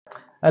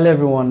Hello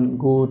everyone,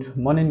 good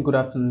morning, good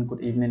afternoon,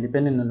 good evening,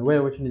 depending on where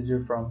you're watching this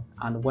video from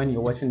and when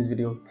you're watching this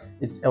video.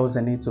 It's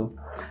Elzenitho.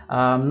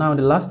 Now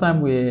the last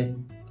time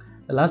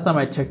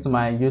I checked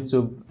my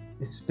YouTube,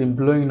 it's been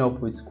blowing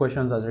up with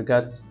questions as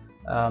regards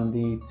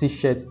the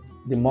t-shirt,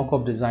 the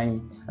mock-up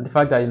design, and the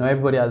fact that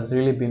everybody has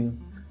really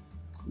been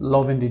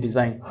loving the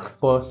design.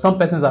 But some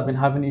persons have been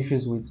having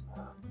issues with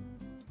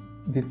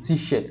the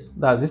t-shirt.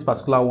 That's this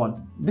particular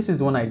one. This is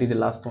the one I did the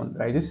last one,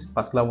 right? This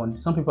particular one,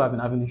 some people have been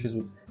having issues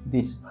with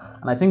this,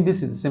 and I think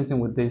this is the same thing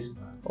with this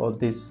or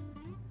this.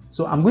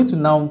 So I'm going to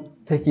now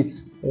take it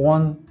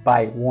one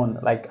by one.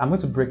 Like, I'm going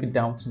to break it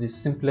down to the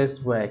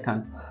simplest way I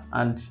can,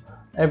 and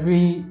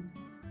every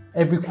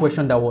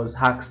question that was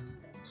asked,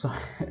 so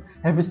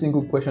every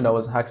single question that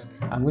was asked,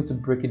 I'm going to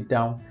break it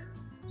down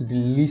to the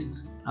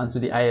least and to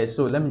the highest.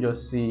 So let me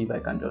just see if I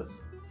can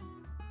just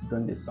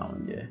bring this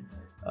sound here.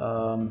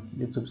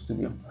 YouTube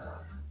Studio.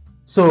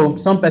 So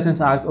some persons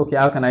ask, okay,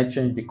 how can I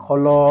change the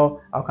color?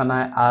 How can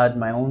I add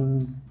my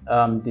own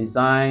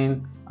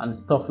design and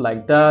stuff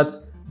like that?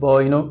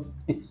 But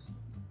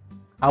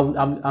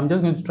I'm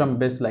just going to try my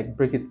best to like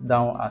break it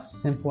down as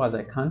simple as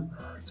I can.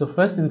 So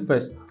first thing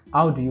first,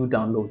 how do you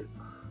download?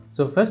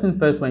 So first thing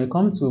first, when you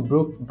come to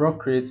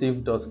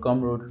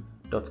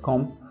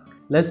brocreative.gumroad.com,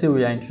 let's say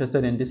we are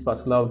interested in this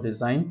particular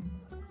design.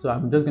 So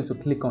I'm just going to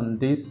click on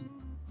this.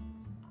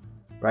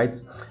 Right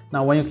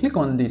now, when you click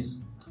on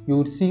this, you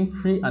would see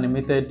free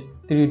animated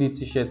 3D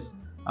t-shirts,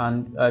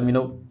 and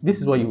this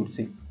is what you would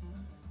see.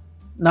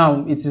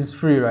 Now it is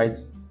free, right?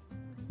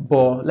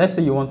 But let's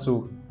say you want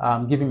to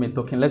give him a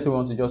token. Let's say we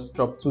want to just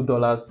drop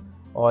 $2,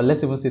 or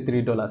let's even say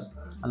 $3,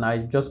 and I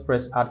just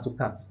press add to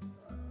cart.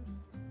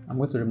 I'm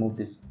going to remove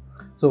this.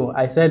 So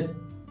I said,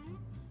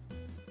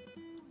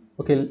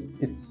 okay,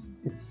 it's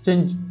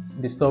changed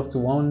the stuff to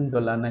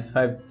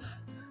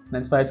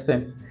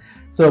 $1.95.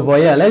 So,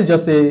 but yeah, let's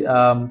just say,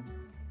 no,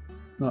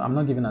 I'm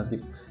not giving us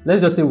gift.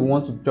 Let's just say we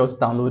want to just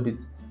download it,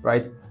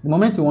 right? The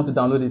moment you want to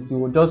download it, you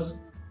will just,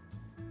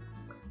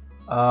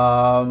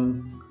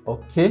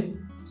 okay.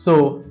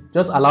 So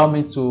just allow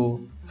me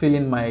to fill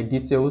in my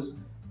details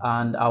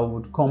and I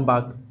would come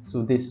back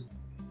to this.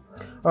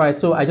 All right,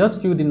 so I just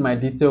filled in my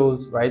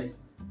details, right?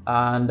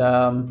 And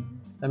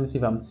let me see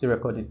if I'm still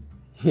recording.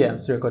 Yeah, I'm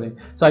still recording.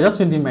 So I just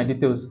filled in my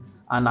details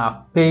and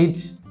I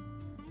paid.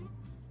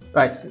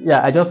 Right,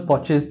 yeah, I just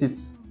purchased it.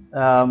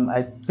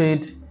 I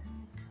paid.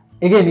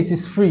 Again, it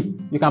is free.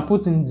 You can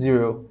put in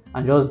 0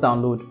 and just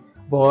download.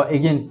 But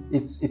again,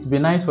 it's be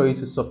nice for you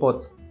to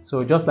support.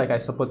 So just like I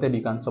supported,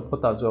 you can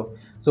support as well.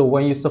 So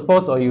when you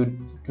support or you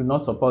do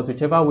not support,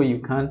 whichever way you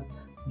can,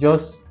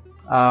 just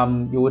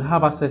you would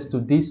have access to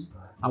this.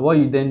 And what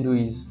you then do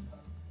is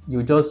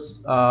you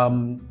just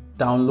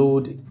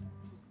download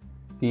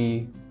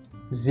the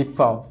zip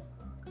file,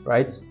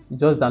 right? You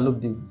just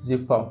download the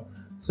zip file.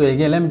 So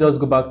again, let me just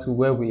go back to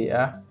where we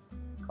are,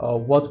 or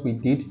what we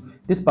did.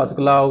 This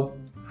particular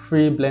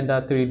free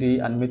Blender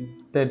 3D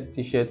animated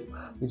t-shirt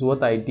is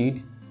what I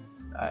did,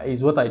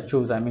 is what I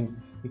chose. I mean,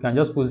 you can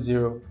just put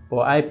 0, but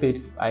I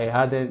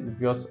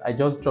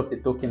just dropped a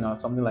token or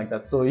something like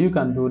that. So you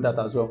can do that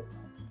as well.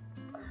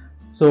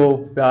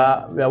 So we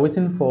are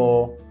waiting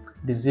for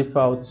the zip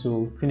file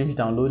to finish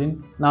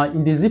downloading. Now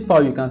in the zip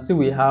file, you can see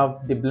we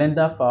have the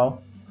Blender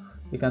file,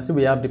 you can see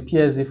we have the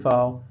PSD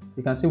file,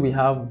 you can see we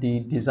have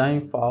the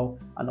design file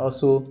and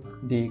also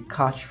the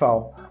catch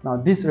file. Now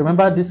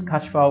remember this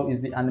catch file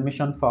is the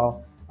animation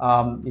file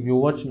if you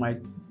watch my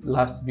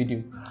last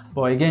video.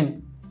 But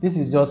again, this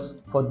is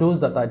just for those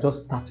that are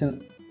just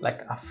starting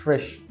like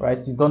afresh,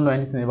 right? You don't know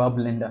anything about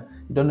Blender,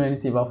 you don't know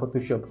anything about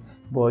Photoshop,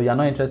 but you're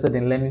not interested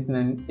in learning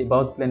anything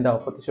about Blender or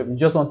Photoshop. You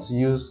just want to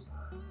use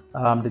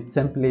the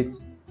template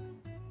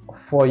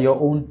for your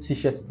own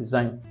t-shirt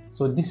design.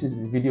 So this is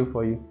the video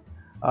for you.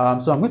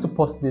 So I'm going to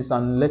pause this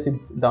and let it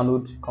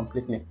download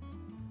completely.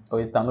 Oh,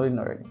 it's downloading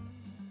already.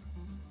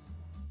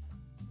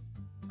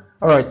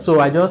 All right, so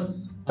I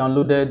just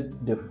downloaded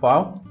the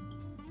file.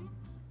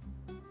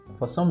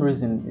 For some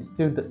reason,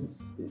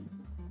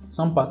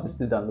 some part is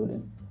still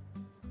downloading.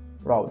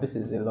 Wow, this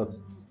is a lot.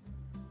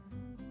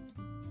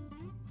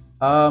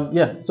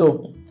 Yeah,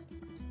 so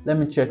let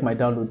me check my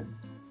download.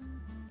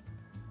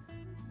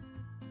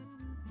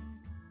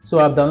 So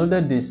I've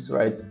downloaded this,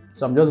 right?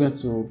 So I'm just going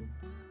to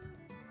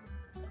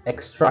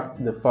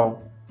extract the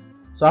file.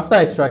 So after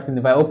extracting,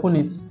 if I open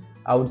it,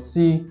 I would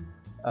see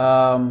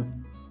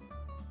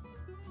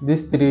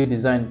this 3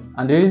 design,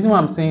 and the reason why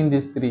I'm saying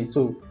this 3,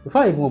 so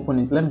before I even open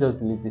it, let me just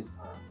delete this.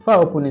 Before I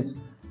open it,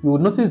 you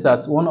would notice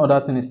that one other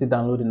thing is still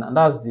downloading, and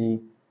that's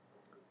the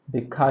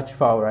catch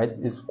file, right?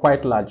 It's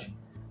quite large,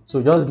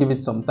 so just give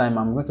it some time.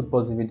 I'm going to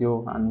pause the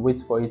video and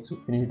wait for it to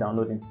finish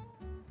downloading.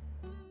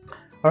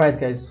 All right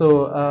guys,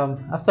 so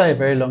after a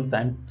very long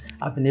time,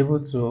 I've been able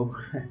to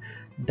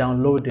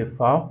download the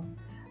file.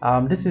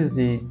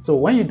 So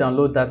when you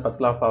download that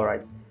particular file,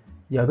 right,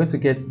 you are going to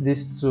get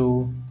these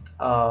 2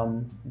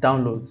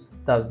 downloads.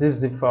 That's this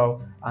zip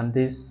file and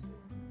this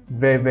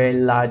very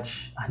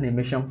large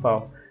animation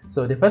file.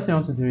 So the first thing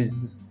you want to do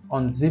is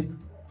unzip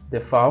the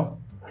file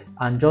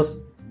and just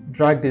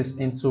drag this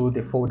into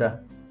the folder.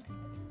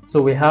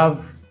 So we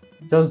have,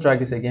 just drag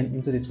this again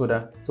into this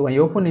folder. So when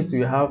you open it,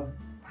 you have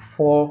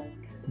 4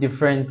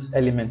 different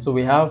elements. So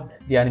we have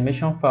the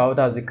animation file,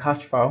 that's the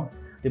cache file,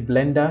 the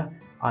blender,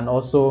 and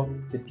also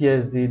the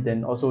PSD,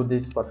 then also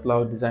this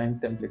particular design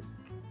template.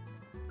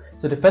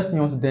 So the first thing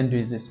you want to then do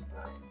is this: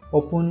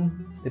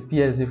 open the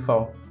PSD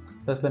file.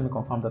 First, let me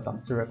confirm that I'm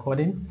still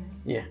recording.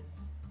 Yeah.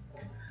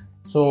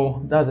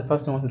 So that's the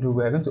first thing I want to do.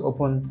 We're going to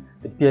open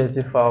the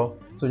PSD file.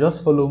 So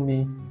just follow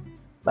me,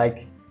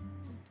 like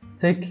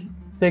take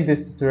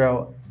this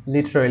tutorial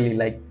literally,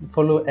 like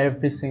follow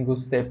every single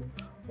step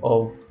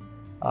of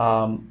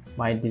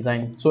my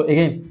design. So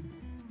again,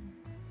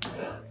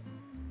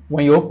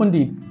 when you open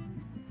the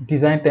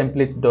design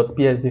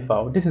template.psd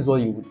file, this is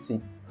what you would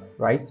see,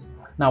 right?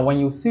 Now when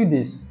you see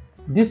this,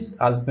 this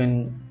has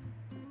been,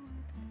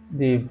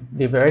 they've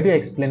already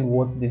explained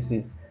what this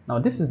is. Now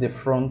this is the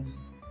front,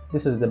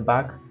 this is the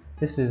back,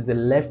 this is the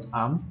left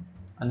arm,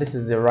 and this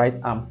is the right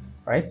arm,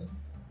 right?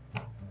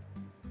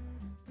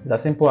 It's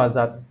as simple as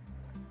that.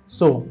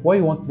 So what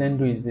you want to then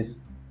do is this: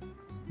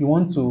 you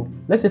want to,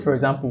 let's say for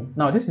example,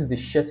 now this is the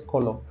shirt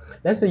color.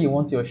 Let's say you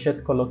want your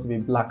shirt color to be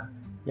black,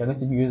 you're going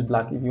to use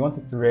black. If you want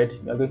it to red,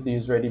 you're going to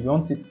use red. If you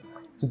want it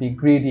to be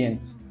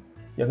gradient,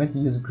 you're going to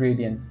use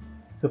gradient.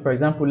 So for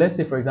example, let's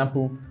say for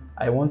example,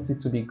 I want it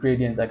to be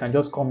gradient. I can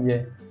just come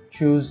here,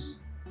 choose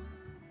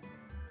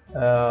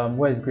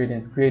where is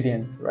gradient?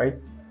 Gradient, right?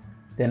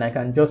 Then I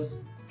can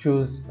just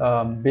choose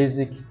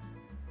basic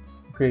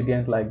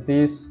gradient like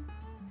this,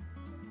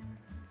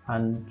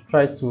 and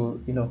try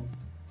to, you know,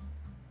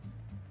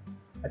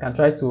 I can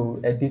try to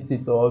edit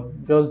it or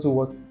just do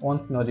what one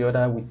thing or the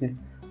other with it.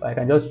 But I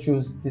can just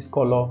choose this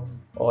color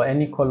or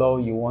any color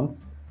you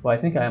want. But I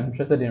think I am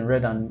interested in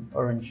red and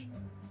orange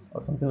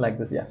or something like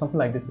this. Yeah, something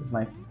like this is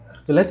nice.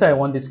 So let's say I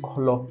want this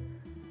color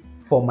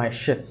for my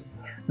shirt.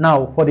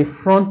 Now for the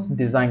front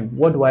design,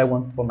 what do I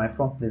want for my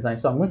front design?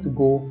 So I'm going to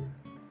go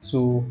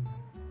to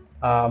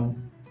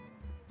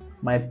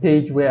my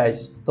page where I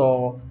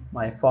store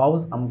my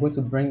files. I'm going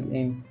to bring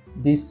in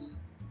this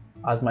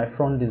as my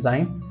front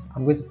design.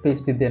 I'm going to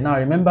paste it there. Now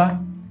remember,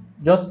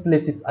 just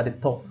place it at the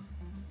top.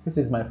 This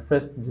is my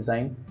first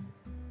design.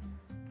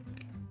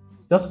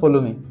 Just follow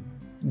me.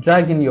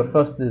 Drag in your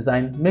first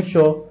design. Make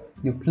sure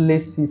you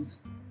place it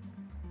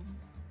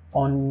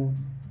on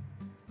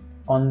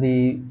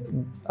the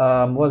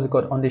what's it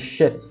called, on the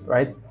shirt,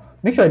 right?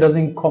 Make sure it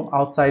doesn't come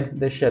outside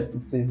the shirt.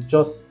 It is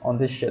just on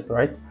this shirt,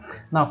 right?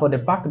 Now for the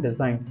back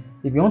design,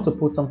 if you want to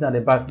put something at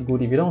the back,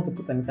 good. If you don't want to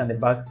put anything at the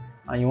back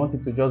and you want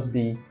it to just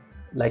be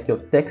like your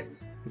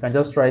text, you can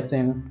just write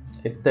in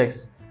a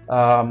text.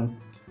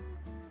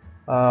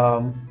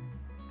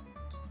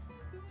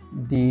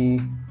 The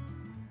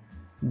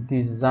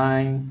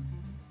design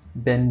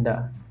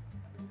bender,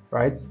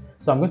 right?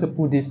 So I'm going to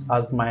put this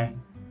as my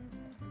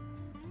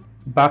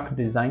back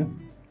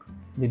design,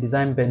 the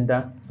design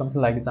bender,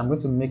 something like this. I'm going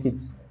to make it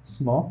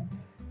small.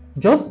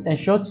 Just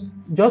ensure,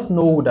 just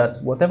know that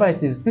whatever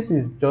it is, this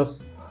is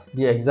just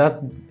the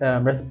exact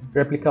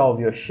replica of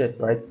your shirt,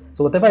 right?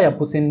 So whatever you're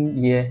putting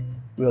here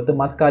will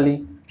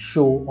automatically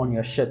show on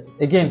your shirt.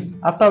 Again,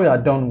 after we are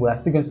done, we are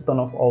still going to turn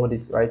off all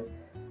this, right?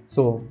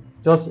 So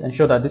just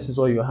ensure that this is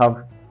what you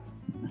have.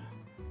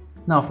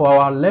 Now for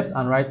our left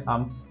and right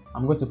arm,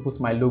 I'm going to put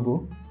my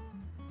logo.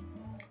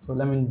 So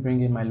let me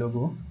bring in my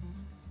logo.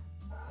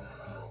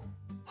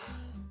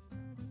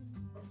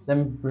 Let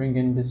me bring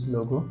in this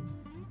logo.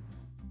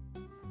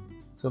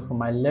 So for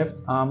my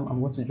left arm, I'm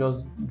going to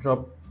just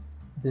drop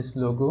this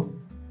logo,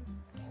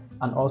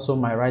 and also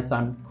my right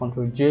arm,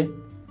 Ctrl J,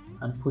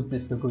 and put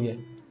this logo here.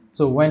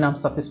 So when I'm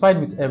satisfied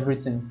with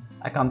everything,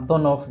 I can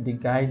turn off the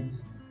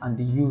guides and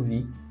the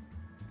UV,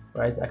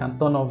 right? I can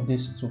turn off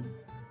these two.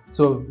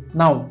 So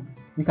now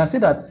you can see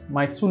that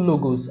my two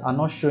logos are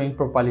not showing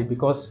properly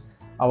because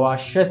our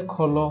shirt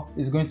color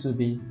is going to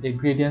be a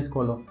gradient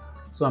color.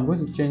 So I'm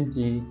going to change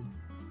the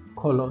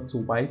color to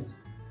white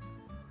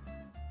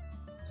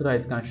so that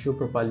it can show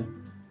properly.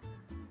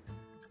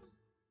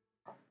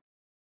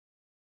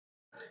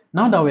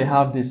 Now that we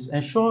have this,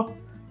 ensure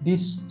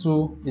these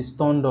two is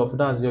turned off.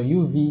 That's your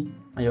UV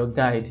and your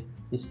guide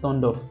is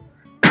turned off.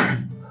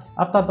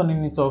 After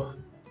turning it off,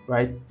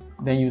 right,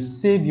 then you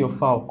save your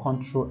file.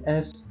 Ctrl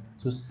S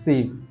to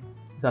save.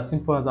 It's as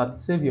simple as that.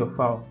 Save your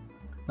file.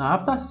 Now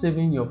after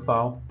saving your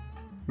file,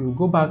 you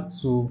go back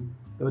to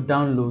your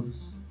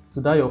downloads, to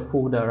that your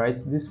folder, right,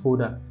 this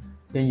folder.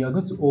 Then you are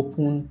going to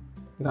open,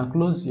 you can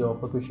close your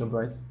Photoshop,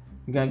 right?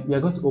 You are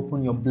going to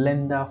open your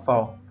Blender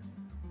file.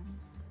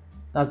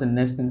 That's the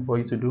next thing for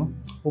you to do.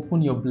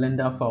 Open your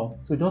Blender file.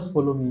 So just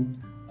follow me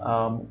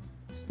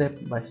step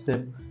by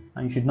step,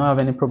 and you should not have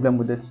any problem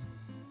with this.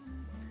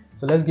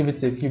 So let's give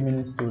it a few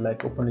minutes to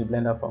like open the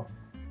Blender file.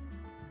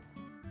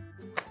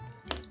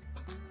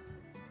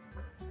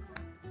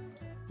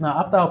 Now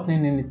after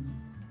opening it,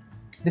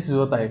 this is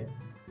what I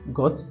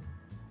got.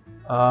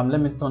 Let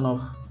me turn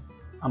off.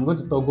 I'm going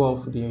to toggle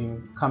off the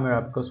camera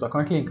because we're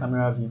currently in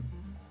camera view.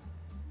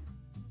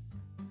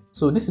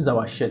 So this is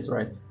our shirt,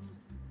 right?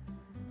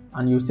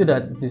 and you see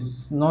that it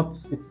is not,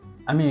 it's,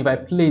 I mean, if I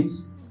play it,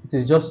 it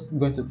is just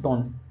going to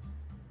turn,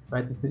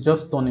 right? It is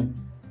just turning,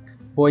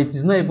 but it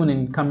is not even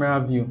in camera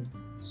view.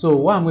 So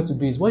what I'm going to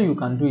do is, what you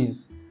can do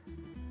is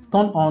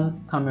turn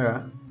on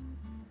camera,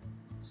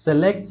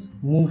 select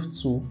move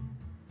to,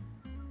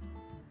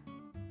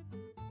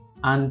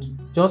 and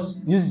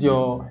just use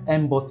your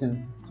M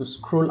button to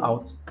scroll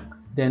out,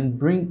 then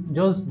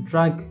just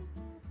drag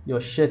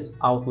your shirt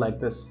out like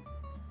this,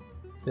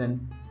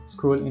 then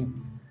scroll in.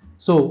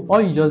 So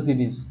all you just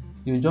did is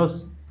you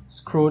just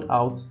scrolled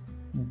out,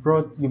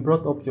 you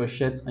brought up your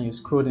shirt and you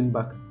scrolled in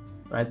back,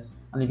 right?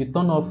 And if you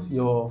turn off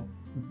your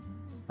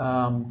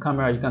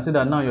camera, you can see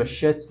that now your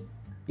shirt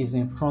is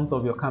in front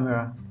of your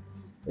camera.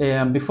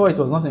 Before it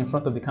was not in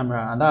front of the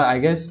camera, and that, I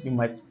guess you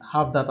might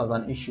have that as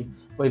an issue.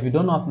 But if you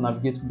don't know how to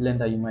navigate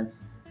Blender, you might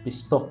be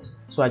stopped.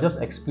 So I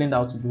just explained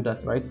how to do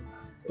that, right?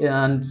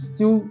 And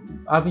still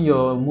having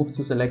your move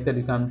to selected,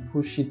 you can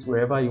push it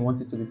wherever you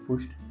want it to be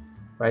pushed,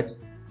 right?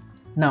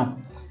 Now,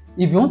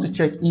 if you want to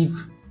check if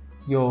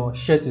your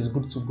shirt is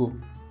good to go,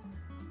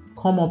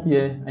 come up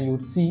here and you will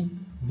see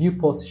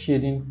viewport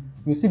shading.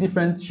 You see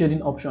different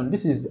shading options.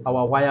 This is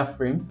our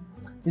wireframe,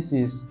 this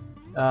is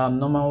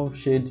normal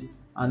shade,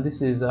 and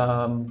this is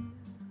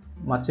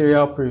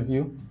material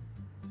preview.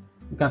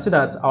 You can see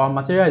that our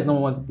material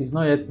is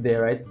not yet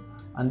there, right?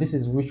 And this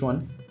is which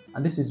one,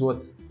 and this is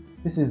what,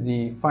 this is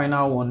the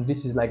final one.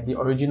 This is like the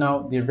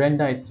original, the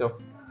render itself.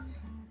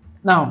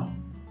 Now,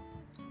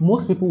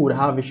 most people would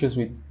have issues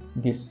with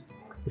this,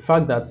 the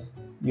fact that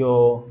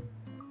your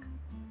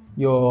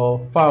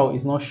file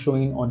is not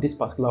showing on this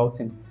particular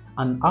thing.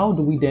 And how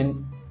do we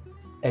then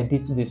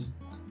edit this?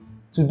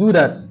 To do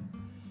that,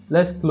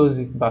 let's close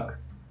it back.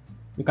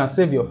 You can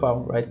save your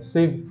file, right?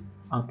 Save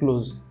and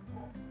close.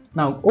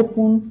 Now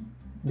open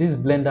this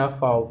Blender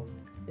file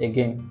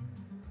again.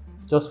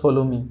 Just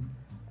follow me.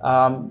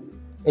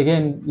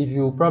 Again, if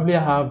you probably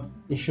have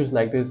issues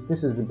like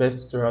this is the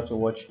best tutorial to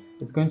watch.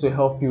 It's going to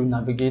help you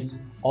navigate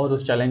all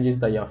those challenges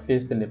that you have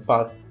faced in the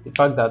past. The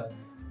fact that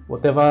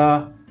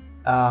whatever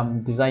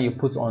design you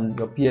put on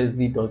your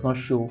PSD does not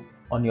show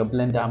on your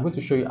Blender. I'm going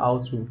to show you how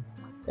to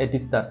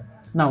edit that.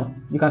 Now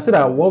you can see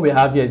that what we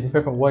have here is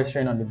different from what is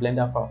showing on the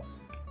Blender file.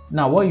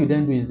 Now what you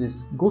then do is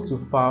this: go to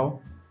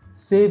File,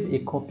 save a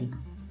copy.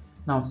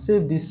 Now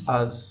save this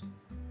as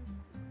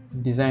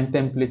design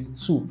template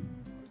 2.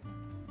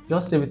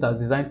 Just save it as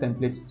design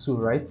template 2,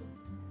 right?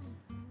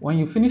 When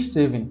you finish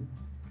saving,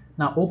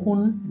 now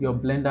open your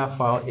Blender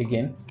file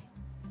again.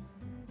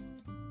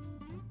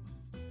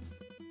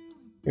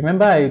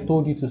 Remember I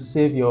told you to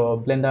save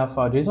your Blender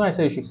file. The reason why I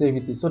said you should save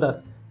it is so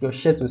that your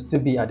shirt will still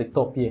be at the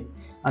top here.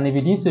 And if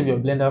you didn't save your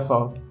Blender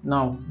file,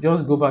 now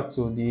just go back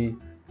to the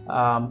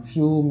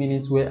few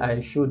minutes where I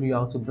showed you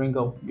how to bring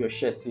up your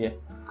shirt here.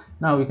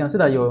 Now we can see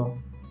that your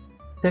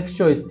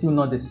texture is still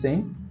not the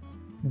same.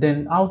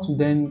 Then how to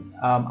then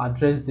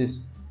address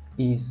this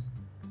is,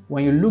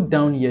 when you look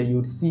down here, you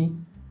would see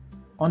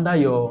under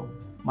your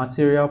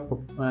material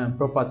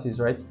properties,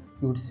 right?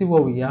 You would see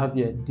what we have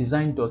here,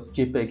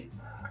 design.jpg.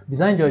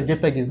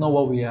 Design.jpg is not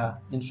what we are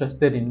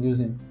interested in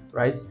using,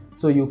 right?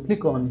 So you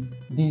click on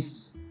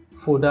this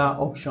folder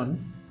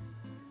option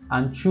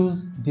and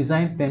choose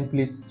design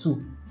template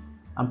 2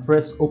 and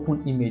press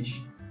open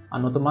image,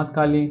 and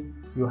automatically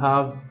you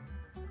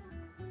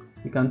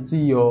can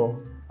see your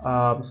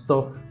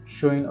stuff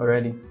showing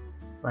already,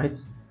 right?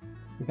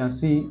 You can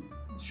see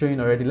showing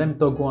already. Let me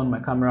go on my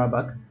camera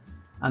back,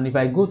 and if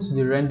I go to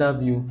the render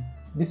view,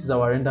 this is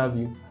our render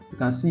view. You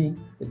can see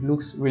it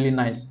looks really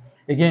nice.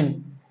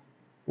 Again,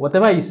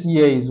 whatever you see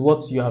here is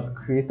what you have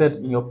created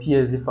in your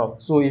PSD file.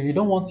 So if you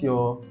don't want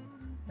your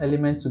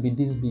element to be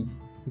this big,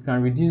 you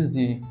can reduce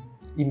the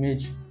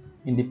image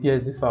in the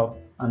PSD file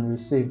and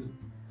resave.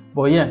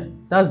 But yeah,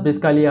 that's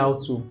basically how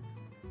to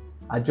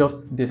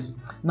adjust this.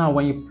 Now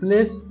when you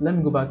place, let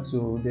me go back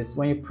to this.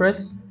 When you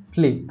press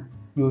play,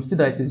 you will see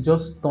that it is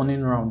just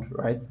turning around,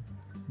 right?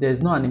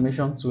 There's no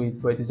animation to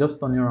it, but it is just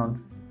turning around.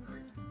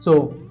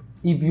 So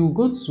if you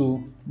go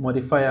to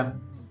modifier,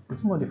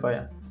 it's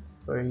modifier.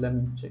 Sorry, let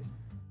me check.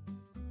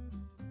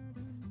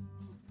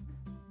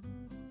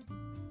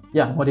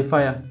 Yeah,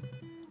 modifier.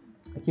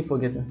 I keep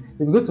forgetting.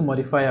 If you go to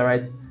modifier,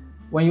 right?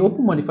 When you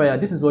open modifier,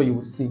 this is what you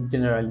will see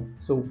generally.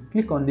 So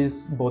click on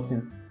this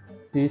button,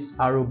 this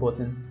arrow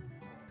button,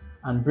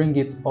 and bring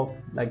it up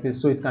like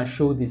this so it can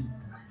show this.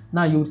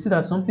 Now you will see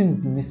that something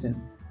is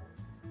missing.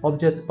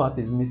 Object part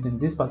is missing.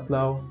 This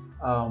particular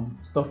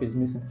stuff is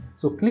missing.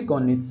 So click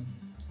on it.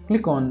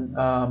 Click on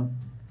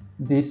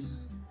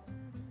this,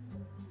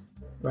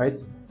 right?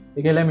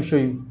 Again, let me show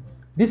you.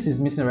 This is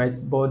missing, right?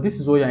 But this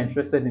is what you're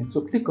interested in.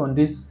 So click on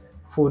this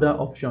folder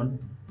option,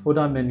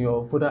 folder menu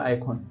or folder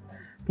icon.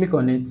 Click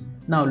on it.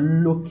 Now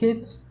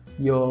locate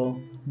your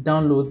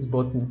downloads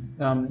button.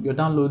 Your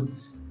download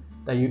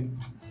that you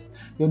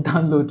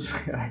download,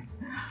 right?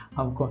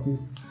 I'm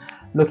confused.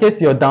 Locate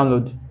your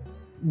download.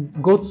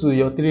 Go to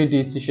your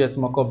 3D T-shirt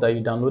mockup that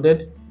you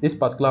downloaded, this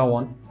particular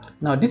one.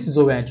 Now this is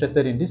what we're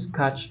interested in, this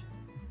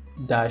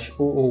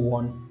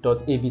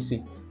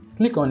catch-001.abc.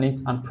 Click on it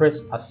and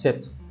press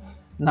accept.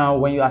 Now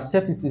when you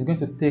accept it, it's going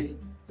to take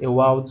a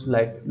while to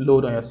like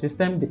load on your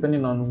system,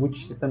 depending on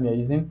which system you're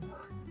using.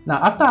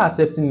 Now after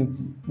accepting it,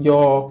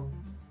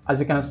 as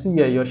you can see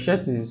here, your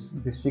shirt is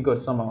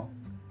disfigured somehow.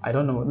 I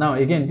don't know. Now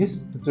again, this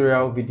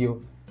tutorial video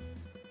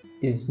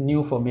is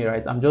new for me,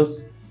 right? I'm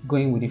just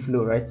going with the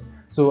flow, right?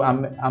 So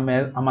I'm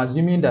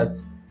assuming that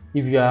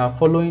if you are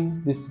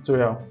following this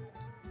tutorial,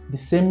 the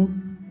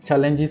same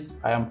challenges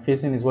I am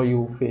facing is what you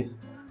will face.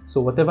 So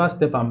whatever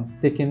step I'm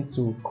taking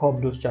to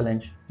curb those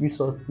challenges,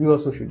 you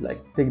also should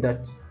like take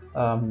that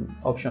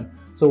option.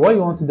 So what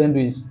you want to then do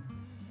is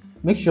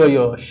make sure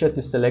your shirt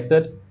is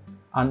selected,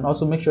 and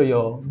also make sure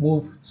your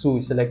move tool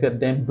is selected,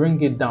 then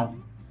bring it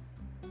down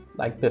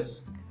like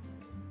this.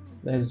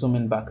 Let's zoom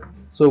in back.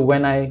 So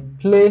when I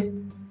play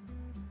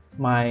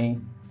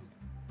my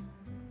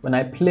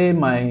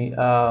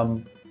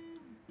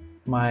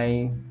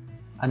my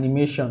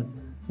animation,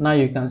 now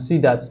you can see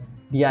that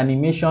the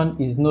animation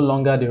is no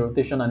longer the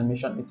rotation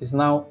animation, it is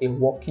now a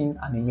walking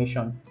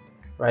animation,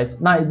 right?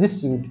 Now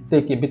this would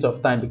take a bit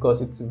of time because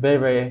it's a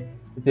very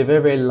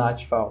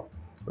large file,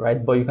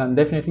 right? But you can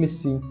definitely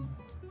see,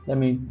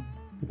 you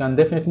can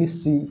definitely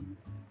see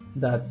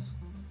that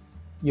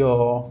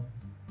your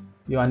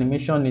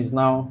animation is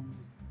now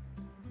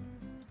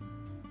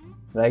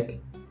like,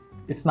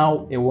 it's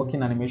now a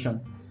working animation.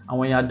 And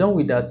when you are done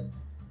with that,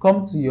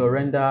 come to your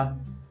render,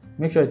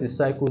 make sure it is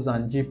cycles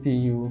and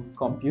GPU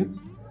compute,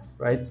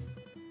 right?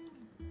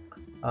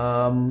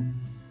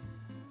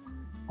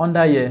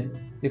 Under here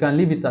you can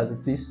leave it as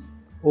it is,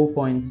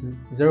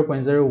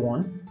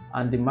 0.01,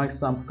 and the max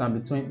sample can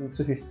be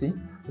 250.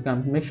 You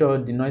can make sure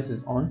the noise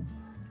is on,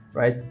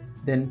 right?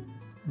 Then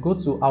go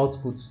to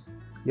output.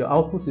 Your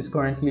output is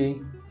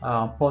currently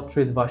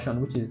portrait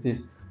version, which is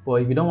this.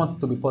 But if you don't want it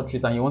to be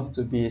portrait and you want it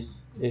to be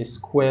a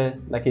square,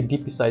 like a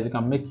DP size, you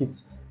can make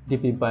it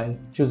DP by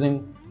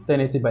choosing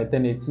 1080 by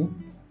 1080,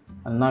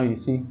 and now you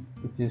see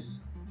it is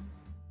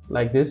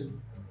like this,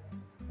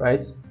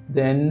 right?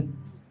 Then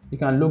you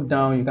can look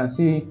down, you can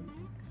see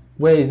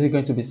where is it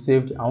going to be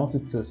saved. I want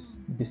it to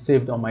be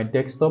saved on my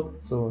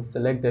desktop, so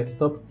select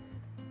desktop.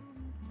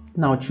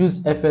 Now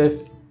choose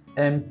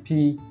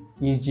FFmpeg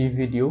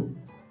video,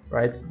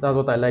 right? That's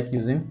what I like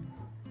using.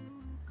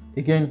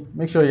 Again,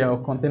 make sure your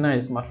container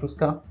is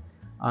Matroska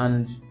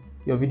and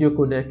your video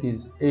codec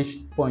is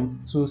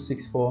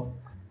H.264,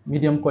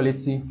 medium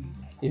quality.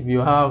 If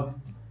you have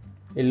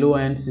a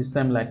low-end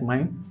system like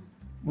mine,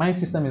 my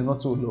system is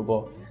not too low,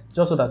 but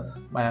just so that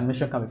my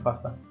animation can be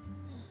faster.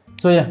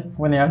 So yeah,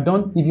 when you are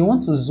done, if you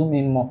want to zoom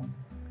in more,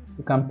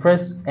 you can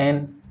press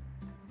N,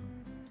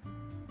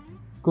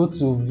 go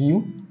to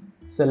view,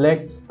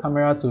 select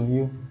camera to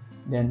view,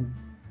 then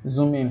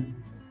zoom in,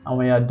 and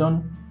when you are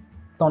done,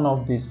 turn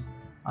off this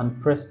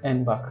and press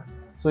N back.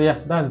 So yeah,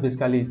 that's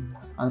basically it.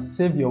 And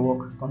save your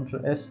work.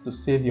 Ctrl S to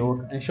save your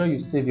work. Ensure you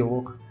save your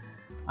work,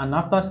 and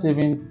after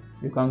saving,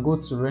 you can go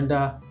to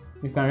render.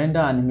 You can render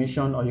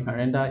animation or you can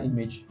render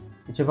image,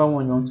 whichever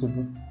one you want to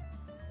do.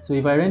 So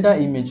if I render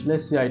image,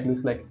 let's see how it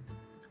looks like.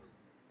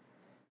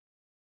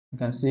 You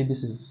can see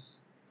it's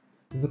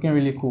looking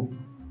really cool,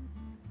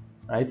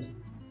 right?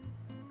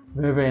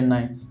 Very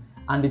nice.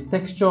 And the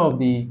texture of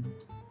the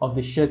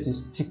shirt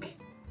is thick.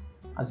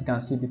 As you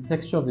can see, the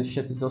texture of the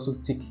shirt is also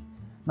thick.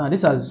 Now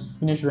this has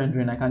finished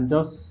rendering. I can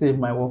just save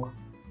my work.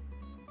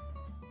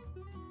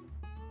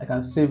 I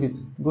can save it.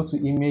 Go to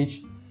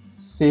image,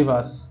 save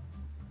as,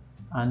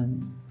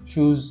 and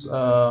choose.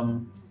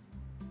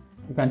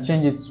 You can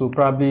change it to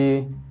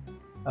probably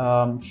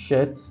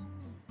shirt,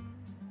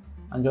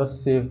 and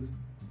just save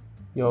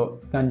your.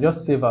 You can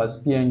just save as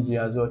PNG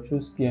as well.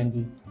 Choose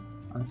PNG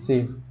and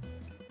save.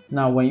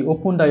 Now when you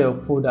open that your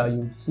folder,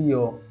 you see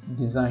your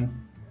design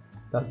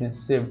that's been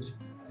saved,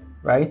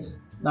 right?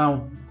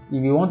 Now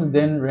if you want to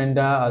then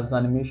render as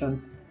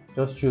animation,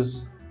 just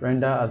choose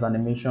render as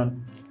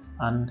animation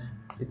and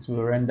it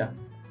will render.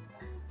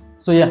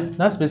 So yeah,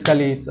 that's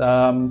basically it.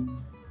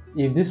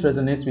 If this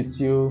resonates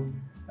with you,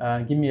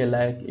 give me a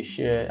like, a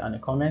share and a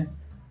comment,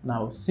 and I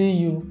will see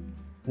you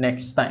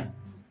next time.